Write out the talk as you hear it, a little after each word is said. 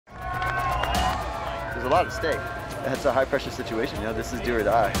there's a lot at stake. It's a high pressure situation, you know, this is do or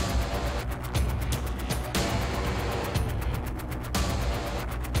die.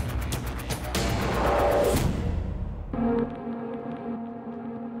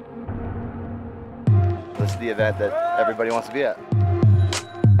 This is the event that everybody wants to be at.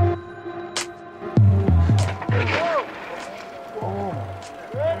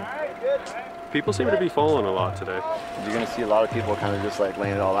 People seem to be falling a lot today. You're gonna see a lot of people kind of just like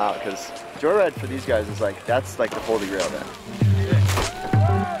laying it all out, because Joyride for these guys is like, that's like the Holy Grail event.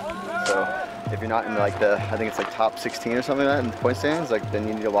 So if you're not in like the, I think it's like top 16 or something like that in the point standings, like then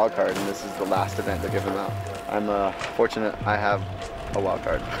you need a wild card, and this is the last event they're giving out. I'm fortunate I have a wild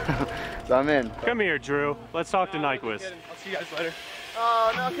card. So I'm in. Come here, Drew. Let's talk to Nyquist. I'll see you guys later.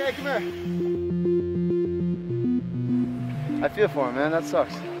 Oh, no, okay, come here. I feel for him, man, that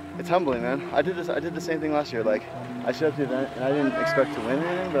sucks. It's humbling, man. I did the same thing last year. Like, I showed up to the event and I didn't expect to win or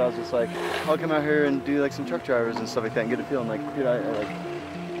anything, but I was just like, I'll come out here and do like some truck drivers and stuff like that and get a feel. And like, dude, I like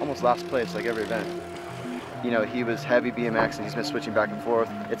almost last place like every event. You know, he was heavy BMX and he's been switching back and forth.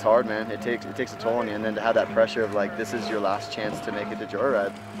 It's hard, man. It takes a toll on you, and then to have that pressure of like, this is your last chance to make it to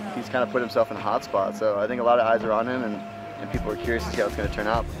Joyride. He's kind of put himself in a hot spot. So I think a lot of eyes are on him, and people are curious to see how it's going to turn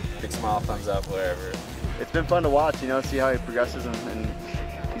out. Big smile, thumbs up, wherever. It's been fun to watch, you know, see how he progresses, and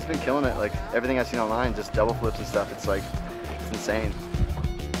he's been killing it. Like everything I've seen online, just double flips and stuff. It's like, it's insane.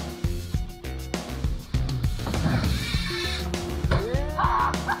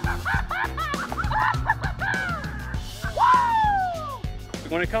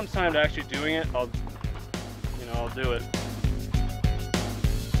 When it comes time to actually doing it, I'll do it.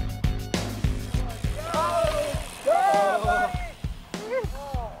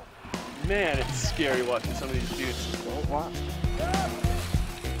 Man, it's scary watching some of these dudes.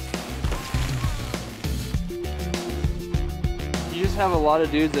 You just have a lot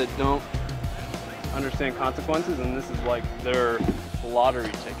of dudes that don't understand consequences, and this is like their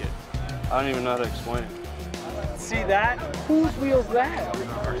lottery ticket. I don't even know how to explain it. See that? Whose wheel's that?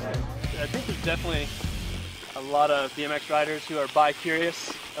 I think there's definitely a lot of BMX riders who are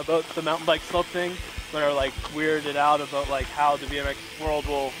bi-curious about the mountain bike slope thing, but are like weirded out about like how the BMX world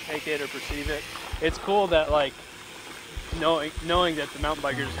will take it or perceive it. It's cool that like knowing that the mountain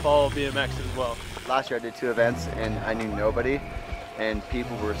bikers follow BMX as well. Last year I did 2 events and I knew nobody, and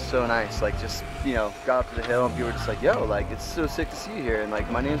people were so nice, like just, you know, got up to the hill and people were just like, yo, like it's so sick to see you here, and like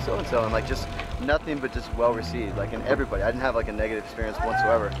my name's so and so, and like just nothing but just well received, like in everybody. I didn't have like a negative experience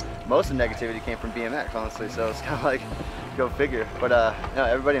whatsoever. Most of the negativity came from BMX, honestly, so it's kind of like, go figure. But no,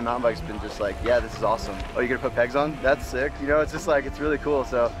 everybody in mountain bike's been just like, yeah, this is awesome. Oh, you're gonna put pegs on? That's sick. You know, it's just like, it's really cool.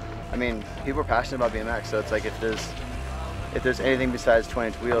 So I mean, people are passionate about BMX, so it's like, if there's anything besides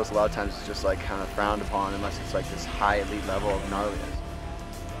 20-inch wheels, a lot of times it's just like kind of frowned upon unless it's like this high elite level of gnarliness.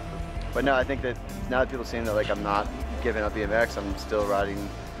 But no, I think that now that people seeing that like I'm not giving up BMX, I'm still riding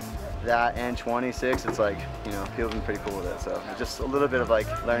that and 26, it's like, you know, people have been pretty cool with it. So just a little bit of like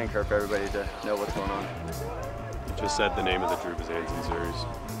learning curve for everybody to know what's going on. You just said the name of the Drew Bezanson series.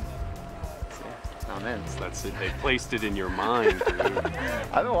 Oh man. That's it. They placed it in your mind, dude.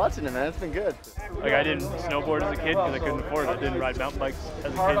 I've been watching it, man. It's been good. Like I didn't snowboard as a kid because I couldn't afford it. I didn't ride mountain bikes as a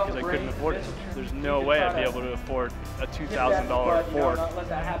kid because I couldn't afford it. There's no way I'd be able to afford a $2,000 Ford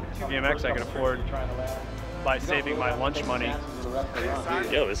BMX I could afford by saving my lunch money.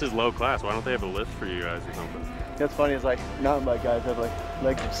 Yo, this is low class. Why don't they have a lift for you guys or something? What's funny is like mountain bike guys have like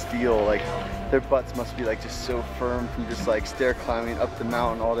legs of steel. Like their butts must be like just so firm from just like stair climbing up the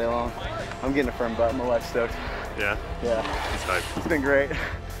mountain all day long. I'm getting a firm butt. My life's stoked. Yeah? Yeah. It's hype. It's been great.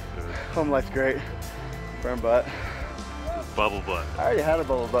 Home life's great. Firm butt. Bubble butt. I already had a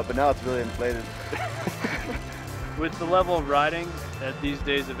bubble butt, but now it's really inflated. With the level of riding at these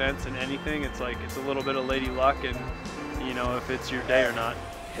days events and anything, it's like it's a little bit of lady luck, and you know, if it's your day or not.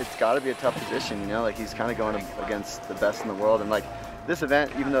 It's got to be a tough position, you know, like he's kind of going against the best in the world, and like this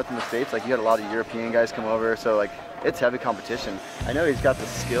event, even though it's in the States, like you had a lot of European guys come over, so like it's heavy competition. I know he's got the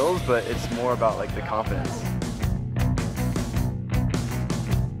skills, but it's more about like the confidence.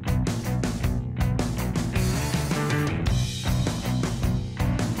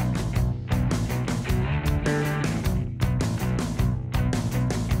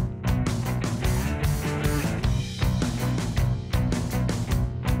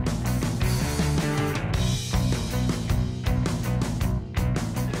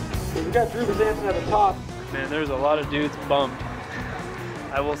 We got Drew Bezanson at the top. Man, there's a lot of dudes bummed.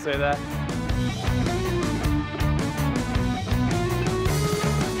 I will say that.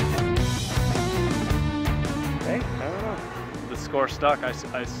 Hey, I don't know. The score stuck. I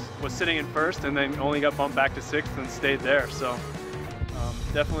was sitting in first and then only got bumped back to 6th and stayed there. So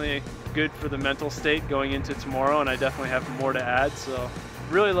definitely good for the mental state going into tomorrow, and I definitely have more to add, so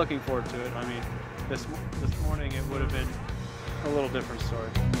really looking forward to it. I mean, this morning it would have been a little different story.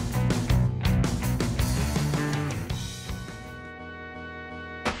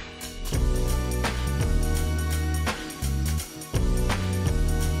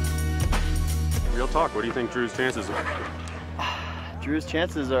 Real talk, what do you think Drew's chances are? Drew's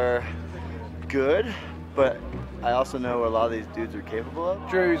chances are good, but I also know what a lot of these dudes are capable of.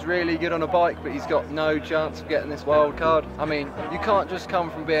 Drew's really good on a bike, but he's got no chance of getting this wild card. I mean, you can't just come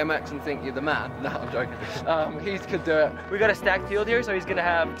from BMX and think you're the man. No, I'm joking. He could do it. We got a stacked field here, so he's gonna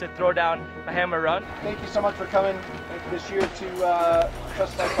have to throw down a hammer run. Thank you so much for coming this year to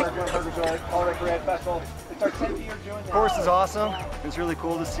Justified Park Woodward West Joyride Festival. It's our 10th year doing this. The course is awesome. It's really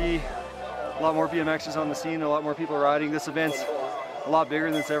cool to see a lot more BMXers on the scene, a lot more people riding. This event's a lot bigger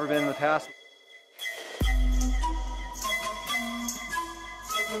than it's ever been in the past.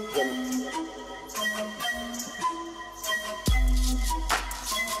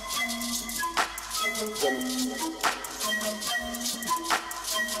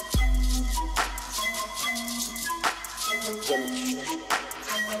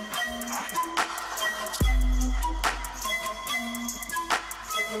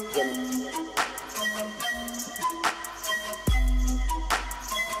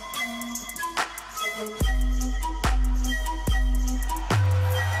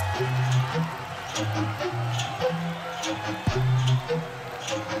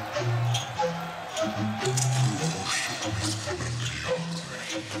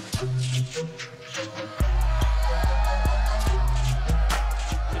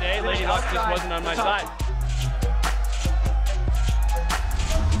 Today, Lady Luck just wasn't on my side.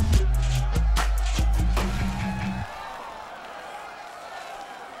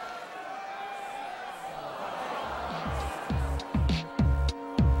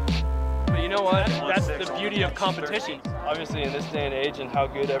 But you know what? That's the beauty of competition. Obviously, in this day and age and how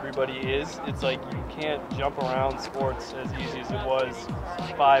good everybody is, it's like you can't jump around sports as easy as it was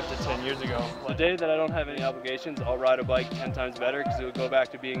 5 to 10 years ago. The day that I don't have any obligations, I'll ride a bike 10 times better, because it would go back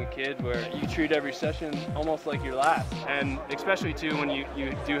to being a kid where you treat every session almost like your last. And especially too when you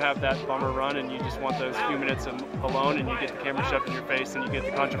do have that bummer run and you just want those few minutes alone and you get the camera shoved in your face and you get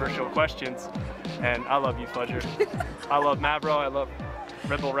the controversial questions. And I love you, Fudger. I love Mavro, I love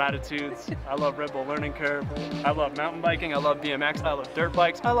Red Bull Raditudes, I love Red Bull Learning Curve, I love mountain biking, I love BMX, I love dirt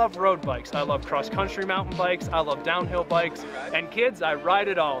bikes, I love road bikes, I love cross-country mountain bikes, I love downhill bikes, and kids, I ride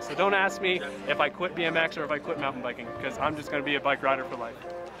it all. So don't ask me if I quit BMX or if I quit mountain biking, because I'm just going to be a bike rider for life.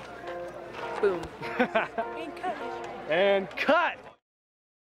 Boom. And cut!